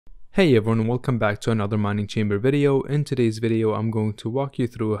Hey everyone, welcome back to another mining chamber video. In today's video, I'm going to walk you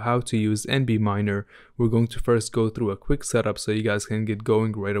through how to use NBMiner. We're going to first go through a quick setup so you guys can get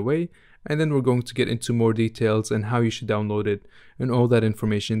going right away, and then we're going to get into more details and how you should download it and all that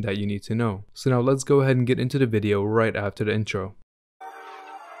information that you need to know. So now let's go ahead and get into the video right after the intro.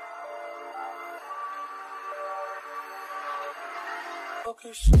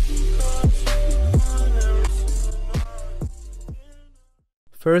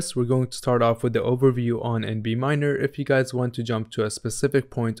 First, we're going to start off with the overview on NBMiner. If you guys want to jump to a specific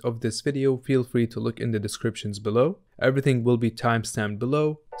point of this video, feel free to look in the descriptions below. Everything will be timestamped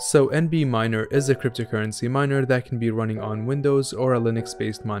below. So NBMiner is a cryptocurrency miner that can be running on Windows or a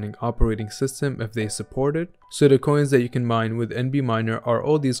Linux-based mining operating system if they support it. So the coins that you can mine with NBMiner are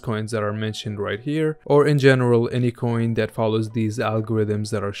all these coins that are mentioned right here, or in general any coin that follows these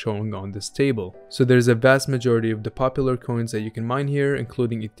algorithms that are shown on this table. So there's a vast majority of the popular coins that you can mine here,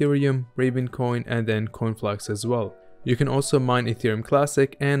 including Ethereum, Raven coin, and then CoinFlux as well. You can also mine Ethereum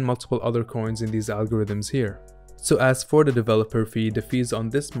Classic and multiple other coins in these algorithms here. So as for the developer fee, the fees on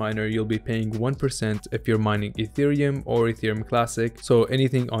this miner, you'll be paying 1% if you're mining Ethereum or Ethereum Classic. So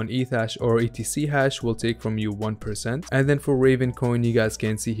anything on Ethash or ETC hash will take from you 1%. And then for Raven coin, you guys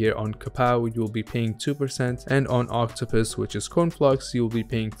can see here on Kapow, you'll be paying 2%. And on Octopus, which is CoinFlux, you'll be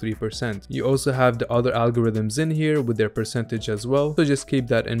paying 3%. You also have the other algorithms in here with their percentage as well. So just keep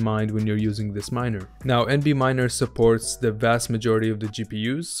that in mind when you're using this miner. Now NBMiner supports the vast majority of the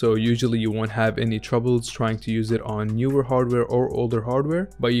GPUs. So usually you won't have any troubles trying to use it on newer hardware or older hardware,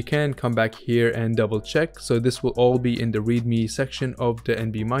 but you can come back here and double check. So this will all be in the readme section of the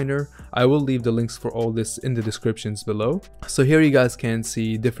NBMiner. I will leave the links for all this in the descriptions below. So here you guys can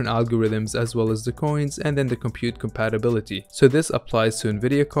see different algorithms as well as the coins and then the compute compatibility. So this applies to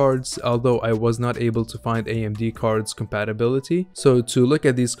NVIDIA cards, although I was not able to find AMD cards compatibility. So to look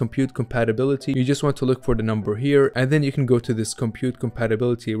at these compute compatibility, you just want to look for the number here, and then you can go to this compute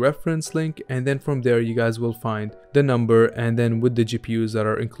compatibility reference link, and then from there you guys will find the number and then with the GPUs that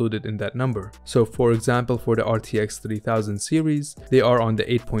are included in that number. So for example, for the RTX 3000 series, they are on the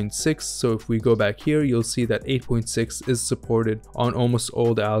 8.6. So if we go back here, you'll see that 8.6 is supported on almost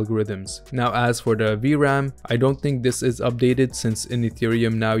all the algorithms. Now as for the VRAM, I don't think this is updated, since in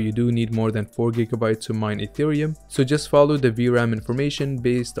Ethereum now you do need more than 4 GB to mine Ethereum. So just follow the VRAM information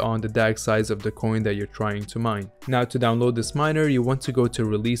based on the DAG size of the coin that you're trying to mine. Now to download this miner, you want to go to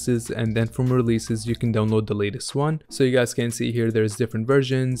releases, and then from releases you can download the latest one. So you guys can see here there's different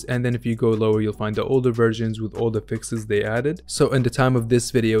versions, and then if you go lower you'll find the older versions with all the fixes they added. So in the time of this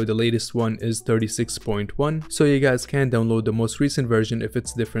video, the latest one is 36.1, so you guys can download the most recent version if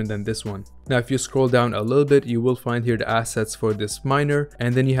it's different than this one. Now if you scroll down a little bit, you will find here the assets for this miner,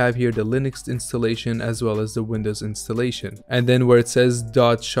 and then you have here the Linux installation as well as the Windows installation. And then where it says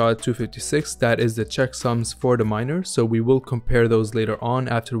 .SHA-256, that is the checksums for the miner, so we will compare those later on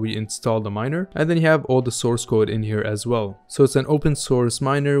after we install the miner. And then you have all the source code in here as well. So it's an open source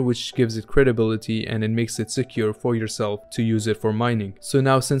miner, which gives it credibility and it makes it secure for yourself to use it for mining. So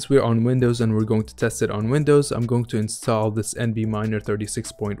now since we're on Windows and we're going to test it on Windows, I'm going to install this NBMiner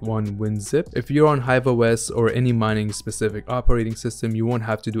 36.1 WinZip. If you're on Hive OS or any mining specific operating system, you won't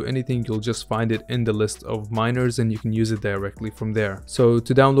have to do anything. You'll just find it in the list of miners and you can use it directly from there. So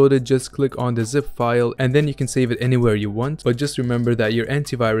to download it, just click on the zip file and then you can save it anywhere you want, but just remember that your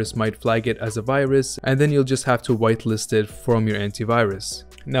antivirus might flag it as a virus, and then you'll just have to whitelist it from your antivirus.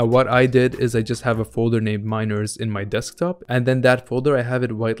 Now what I did is I just have a folder named miners in my desktop, and then that folder I have it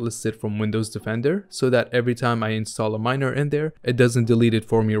whitelisted from Windows Defender, so that every time I install a miner in there, it doesn't delete it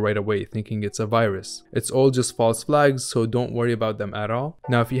for me right away thinking it's a virus. It's all just false flags, so don't worry about them at all.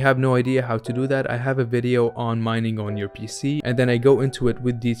 Now if you have no idea how to do that, I have a video on mining on your PC, and then I go into it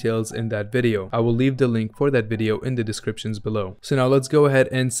with details in that video. I will leave the link for that video in the descriptions below. So now let's go ahead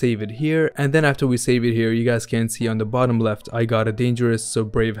and save it here, and then after we save it here, you guys can see on the bottom left I got a dangerous, so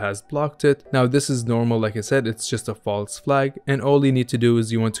Brave has blocked it. Now this is normal, like I said, it's just a false flag, and all you need to do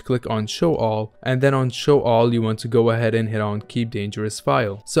is you want to click on show all, and then on show all you want to go ahead and hit on keep dangerous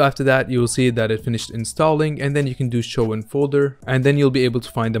file. So after that you will see that it finished installing, and then you can do show in folder, and then you'll be able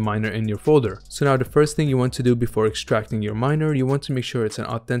to find the miner in your folder. So now the first thing you want to do before extracting your miner, you want to make sure it's an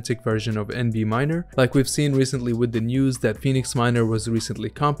authentic version of NBMiner. Like we've seen recently with the news that Phoenix Miner was recently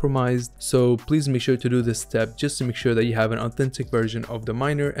compromised, so please make sure to do do this step just to make sure that you have an authentic version of the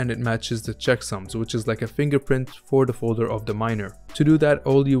miner and it matches the checksums, which is like a fingerprint for the folder of the miner. To do that,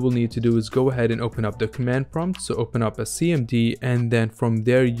 all you will need to do is go ahead and open up the command prompt. So open up a CMD, and then from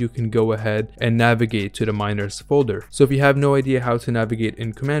there you can go ahead and navigate to the miners folder. So if you have no idea how to navigate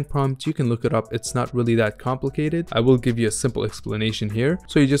in command prompt, you can look it up. It's not really that complicated. I will give you a simple explanation here.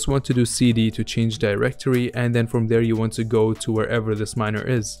 So you just want to do CD to change directory, and then from there you want to go to wherever this miner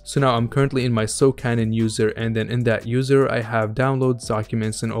is. So now I'm currently in my SoCannon user, and then in that user I have downloads,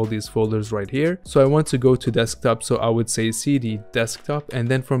 documents, and all these folders right here. So I want to go to desktop, so I would say CD desktop, and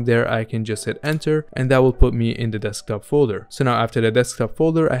then from there I can just hit enter, and that will put me in the desktop folder. So now after the desktop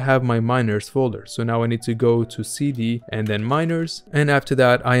folder I have my miners folder. So now I need to go to CD and then miners, and after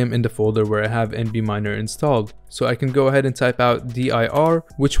that I am in the folder where I have NBMiner installed. So I can go ahead and type out dir,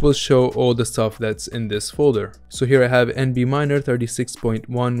 which will show all the stuff that's in this folder. So here I have NBMiner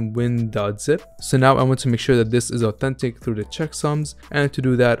 36.1 win.zip. So now I want to make sure that this is authentic through the checksums, and to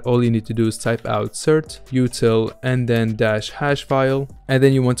do that all you need to do is type out cert util and then -hash file, and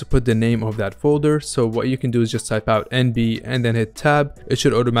then you want to put the name of that folder. So what you can do is just type out NB and then hit tab. It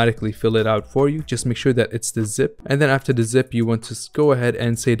should automatically fill it out for you. Just make sure that it's the zip, and then after the zip you want to go ahead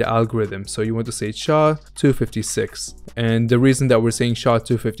and say the algorithm. So you want to say SHA-256. And the reason that we're saying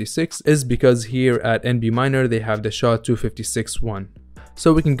SHA-256 is because here at NBMiner they have the SHA-256 one.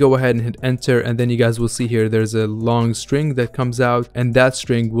 So we can go ahead and hit enter, and then you guys will see here there's a long string that comes out, and that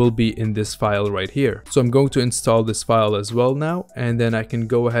string will be in this file right here. So I'm going to install this file as well now, and then I can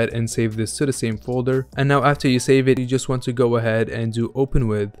go ahead and save this to the same folder. And now after you save it, you just want to go ahead and do open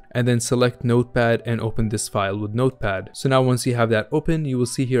with, and then select notepad and open this file with notepad. So now once you have that open, you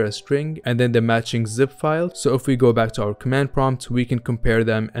will see here a string and then the matching zip file. So if we go back to our command prompt, we can compare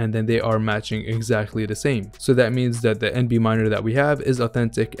them, and then they are matching exactly the same. So that means that the NBMiner that we have is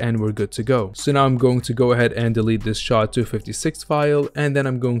authentic and we're good to go. So now I'm going to go ahead and delete this SHA-256 file, and then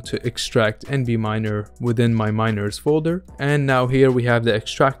I'm going to extract NBMiner within my miners folder. And now here we have the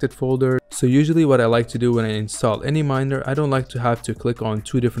extracted folder. So usually what I like to do when I install any miner, I don't like to have to click on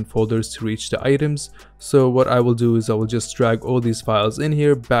two different folders to reach the items. So what I will do is I will just drag all these files in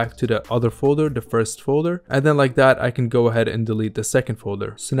here back to the other folder, the first folder, and then like that I can go ahead and delete the second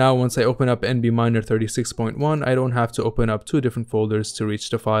folder. So now once I open up NBMiner 36.1, I don't have to open up two different folders to reach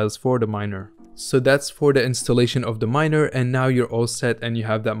the files for the miner. So that's for the installation of the miner, and now you're all set and you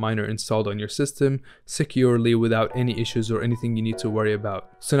have that miner installed on your system securely without any issues or anything you need to worry about.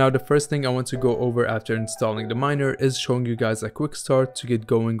 So now the first thing I want to go over after installing the miner is showing you guys a quick start to get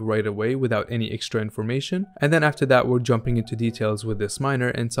going right away without any extra information. And then after that we're jumping into details with this miner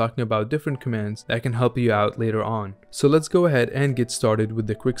and talking about different commands that can help you out later on. So let's go ahead and get started with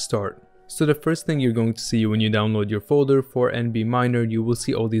the quick start. So the first thing you're going to see when you download your folder for NBMiner, you will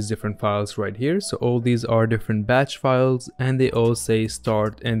see all these different files right here. So all these are different batch files, and they all say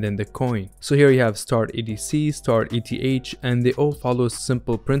start and then the coin. So here you have start EDC, start ETH, and they all follow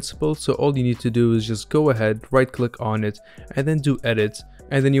simple principles. So all you need to do is just go ahead, right click on it, and then do edit.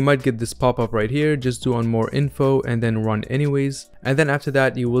 And then you might get this pop-up right here, just do on more info and then run anyways. And then after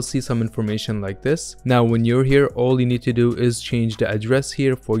that you will see some information like this. Now when you're here, all you need to do is change the address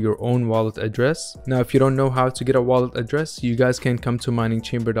here for your own wallet address. Now if you don't know how to get a wallet address, you guys can come to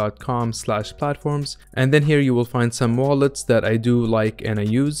miningchamber.com/platforms, and then here you will find some wallets that I do like and I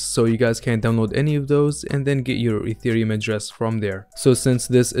use. So you guys can download any of those and then get your Ethereum address from there. So since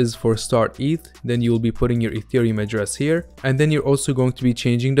this is for start ETH, then you will be putting your Ethereum address here, and then you're also going to be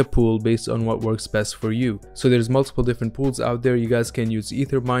changing the pool based on what works best for you. So there's multiple different pools out there. You guys can use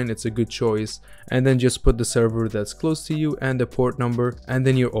Ethermine, it's a good choice, and then just put the server that's close to you and the port number, and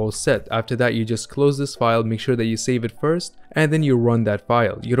then you're all set. After that you just close this file, make sure that you save it first, and then you run that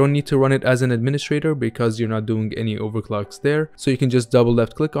file. You don't need to run it as an administrator because you're not doing any overclocks there, so you can just double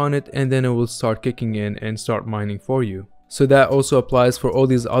left click on it and then it will start kicking in and start mining for you. So that also applies for all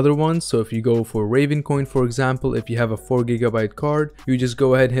these other ones. So if you go for Raven coin, for example, if you have a 4 GB card, you just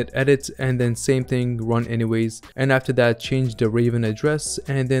go ahead, hit edit, and then same thing, run anyways. And after that, change the Raven address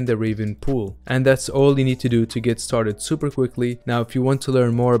and then the Raven pool. And that's all you need to do to get started super quickly. Now, if you want to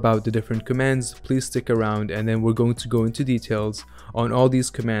learn more about the different commands, please stick around, and then we're going to go into details on all these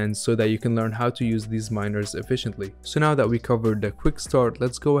commands so that you can learn how to use these miners efficiently. So now that we covered the quick start,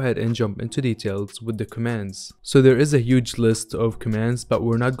 let's go ahead and jump into details with the commands. So there is a huge list of commands, but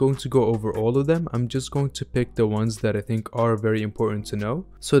we're not going to go over all of them. I'm just going to pick the ones that I think are very important to know.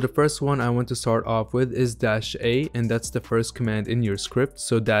 So the first one I want to start off with is -a, and that's the first command in your script.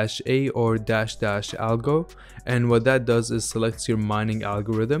 So -a or -- algo, and what that does is selects your mining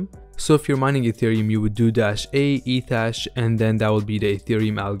algorithm. So if you're mining Ethereum, you would do -a ethash, and then that would be the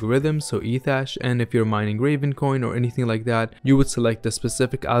Ethereum algorithm, so ethash. And if you're mining Raven coin or anything like that, you would select the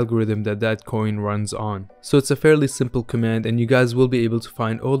specific algorithm that that coin runs on. So it's a fairly simple command, and you guys will be able to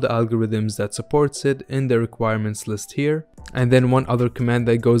find all the algorithms that supports it in the requirements list here. And then one other command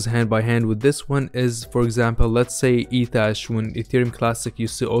that goes hand by hand with this one is, for example, let's say ethash, when Ethereum Classic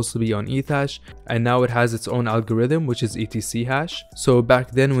used to also be on ethash, and now it has its own algorithm, which is etc hash. So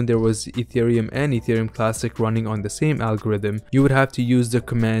back then when there was Ethereum and Ethereum Classic running on the same algorithm, you would have to use the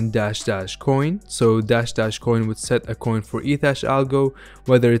command --coin. So --coin would set a coin for ethash algo,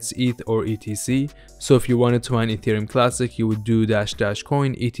 whether it's ETH or ETC. So if you wanted to mine Ethereum Classic, you would do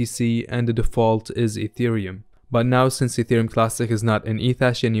 --coin ETC, and the default is Ethereum. But now, since Ethereum Classic is not in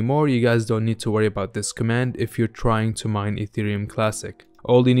ethash anymore, you guys don't need to worry about this command if you're trying to mine Ethereum Classic.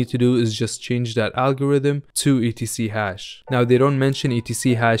 All you need to do is just change that algorithm to etc hash. Now, they don't mention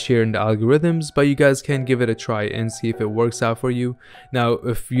etc hash here in the algorithms, but you guys can give it a try and see if it works out for you. Now,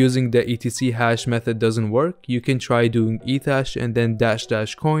 if using the etc hash method doesn't work, you can try doing ethash and then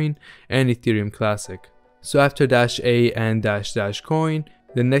 --coin and Ethereum Classic. So after -a and --coin,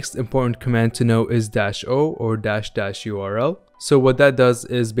 the next important command to know is -o or --url. So what that does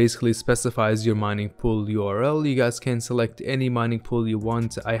is basically specifies your mining pool URL. You guys can select any mining pool you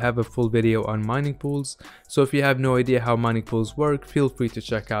want. I have a full video on mining pools, so if you have no idea how mining pools work, feel free to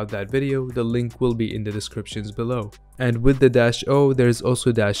check out that video. The link will be in the descriptions below. And with the -o, there's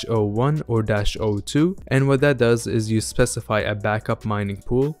also -01 or -02, and what that does is you specify a backup mining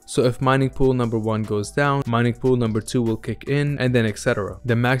pool. So if mining pool number 1 goes down, mining pool number 2 will kick in, and then etc.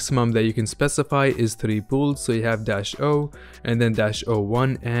 The maximum that you can specify is 3 pools, so you have -o, and then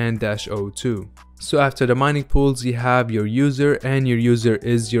 -01 and -02. So after the mining pools, you have your user, and your user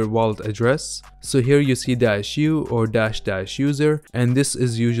is your wallet address. So here you see -u or --user, and this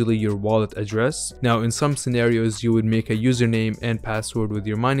is usually your wallet address. Now in some scenarios, you would make a username and password with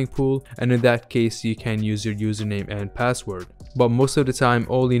your mining pool, and in that case you can use your username and password. But most of the time,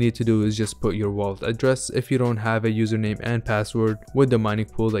 all you need to do is just put your wallet address if you don't have a username and password with the mining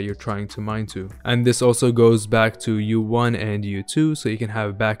pool that you're trying to mine to. And this also goes back to U1 and U2, so you can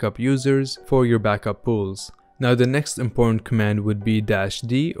have backup users for your backup pools. Now the next important command would be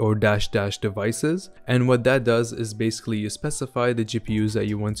 -d or --devices, and what that does is basically you specify the GPUs that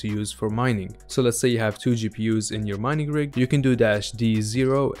you want to use for mining. So let's say you have 2 GPUs in your mining rig, you can do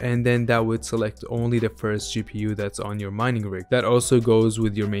 -d0, and then that would select only the first GPU that's on your mining rig. That also goes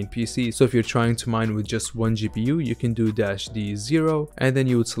with your main PC. So if you're trying to mine with just 1 GPU, you can do -d0, and then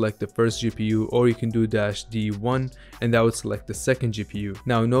you would select the first GPU, or you can do -d1, and that would select the second GPU.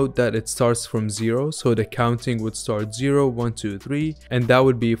 Now note that it starts from 0, so the counting would start 0, 1, 2, 3, and that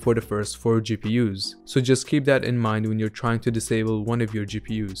would be for the first 4 GPUs. So just keep that in mind when you're trying to disable one of your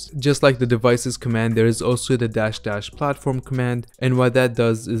GPUs. Just like the devices command, there is also the --platform command, and what that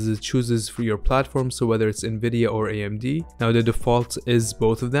does is it chooses for your platform, so whether it's Nvidia or AMD. Now the default is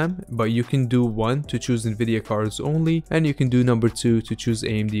both of them, but you can do 1 to choose Nvidia cards only, and you can do number 2 to choose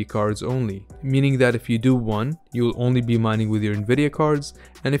AMD cards only. Meaning that if you do 1, you'll only be mining with your Nvidia cards,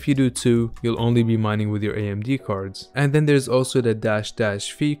 and if you do 2, you'll only be mining with your AMD cards. And then there's also the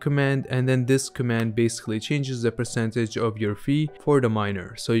 -fee command, and then this command basically changes the percentage of your fee for the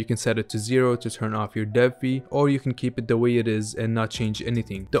miner. So you can set it to 0 to turn off your dev fee, or you can keep it the way it is and not change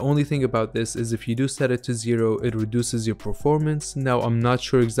anything. The only thing about this is if you do set it to 0, it reduces your performance. Now I'm not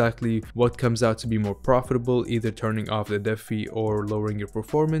sure exactly what comes out to be more profitable, either turning off the dev fee or lowering your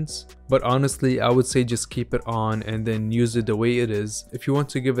performance. But honestly, I would say just keep it on and then use it the way it is. If you want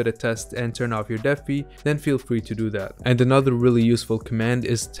to give it a test and turn off your dev fee, then feel free to do that. And another really useful command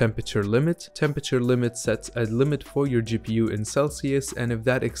is temperature limit. Temperature limit sets a limit for your GPU in Celsius, and if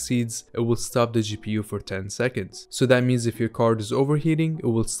that exceeds, it will stop the GPU for 10 seconds. So that means if your card is overheating, it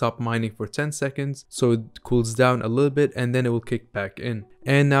will stop mining for 10 seconds, so it cools down a little bit and then it will kick back in.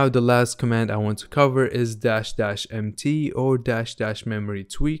 And now the last command I want to cover is -mt or -memory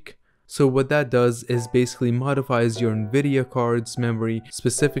tweak. So what that does is basically modifies your Nvidia card's memory,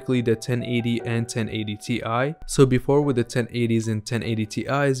 specifically the 1080 and 1080 Ti. So before with the 1080s and 1080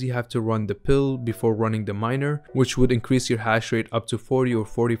 Ti's, you have to run the pill before running the miner, which would increase your hash rate up to 40 or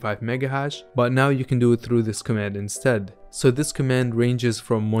 45 megahash. But now you can do it through this command instead. So this command ranges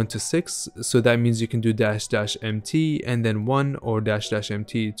from 1 to 6, so that means you can do --mt and then 1 or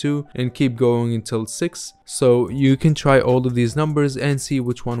 --mt 2 and keep going until 6. So you can try all of these numbers and see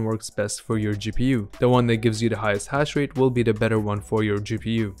which one works best for your GPU. The one that gives you the highest hash rate will be the better one for your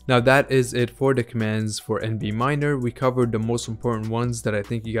GPU. Now that is it for the commands for NBMiner. We covered the most important ones that I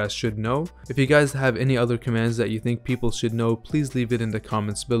think you guys should know. If you guys have any other commands that you think people should know, please leave it in the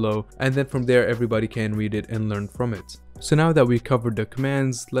comments below, and then from there everybody can read it and learn from it. So now that we covered the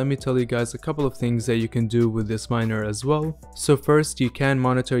commands, let me tell you guys a couple of things that you can do with this miner as well. So first, you can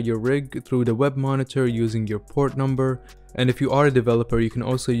monitor your rig through the web monitor using your port number. And if you are a developer, you can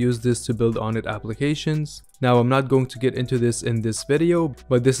also use this to build on it applications. Now, I'm not going to get into this in this video,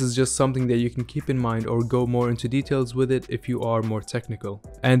 but this is just something that you can keep in mind or go more into details with it if you are more technical.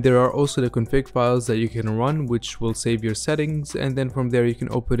 And there are also the config files that you can run, which will save your settings, and then from there you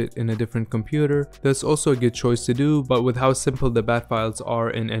can open it in a different computer. That's also a good choice to do, but with how simple the bat files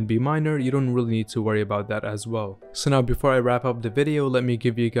are in NBMiner, you don't really need to worry about that as well. So now before I wrap up the video, let me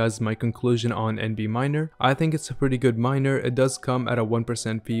give you guys my conclusion on NBMiner. I think it's a pretty good miner. It does come at a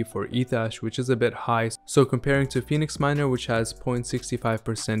 1% fee for Ethash, which is a bit high. So comparing to Phoenix Miner, which has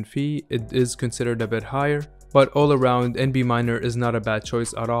 0.65% fee, it is considered a bit higher. But all around, NBMiner is not a bad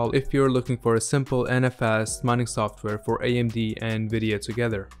choice at all if you're looking for a simple and a fast mining software for AMD and NVIDIA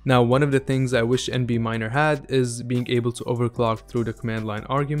together. Now, one of the things I wish NBMiner had is being able to overclock through the command line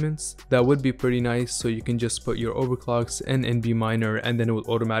arguments. That would be pretty nice, so you can just put your overclocks in NBMiner and then it will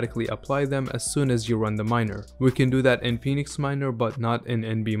automatically apply them as soon as you run the miner. We can do that in Phoenix Miner but not in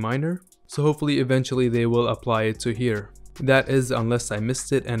NBMiner. So hopefully eventually they will apply it to here. That is, unless I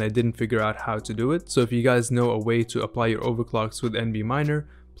missed it and I didn't figure out how to do it. So if you guys know a way to apply your overclocks with NBMiner,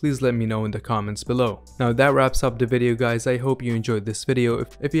 please let me know in the comments below. Now that wraps up the video, guys. I hope you enjoyed this video.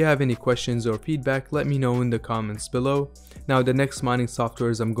 If you have any questions or feedback, let me know in the comments below. Now the next mining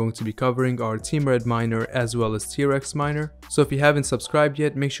softwares I'm going to be covering are Team-Red Miner as well as TRX Miner. So if you haven't subscribed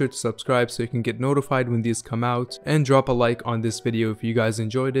yet, make sure to subscribe so you can get notified when these come out, and drop a like on this video if you guys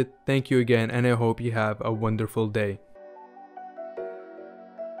enjoyed it. Thank you again, and I hope you have a wonderful day.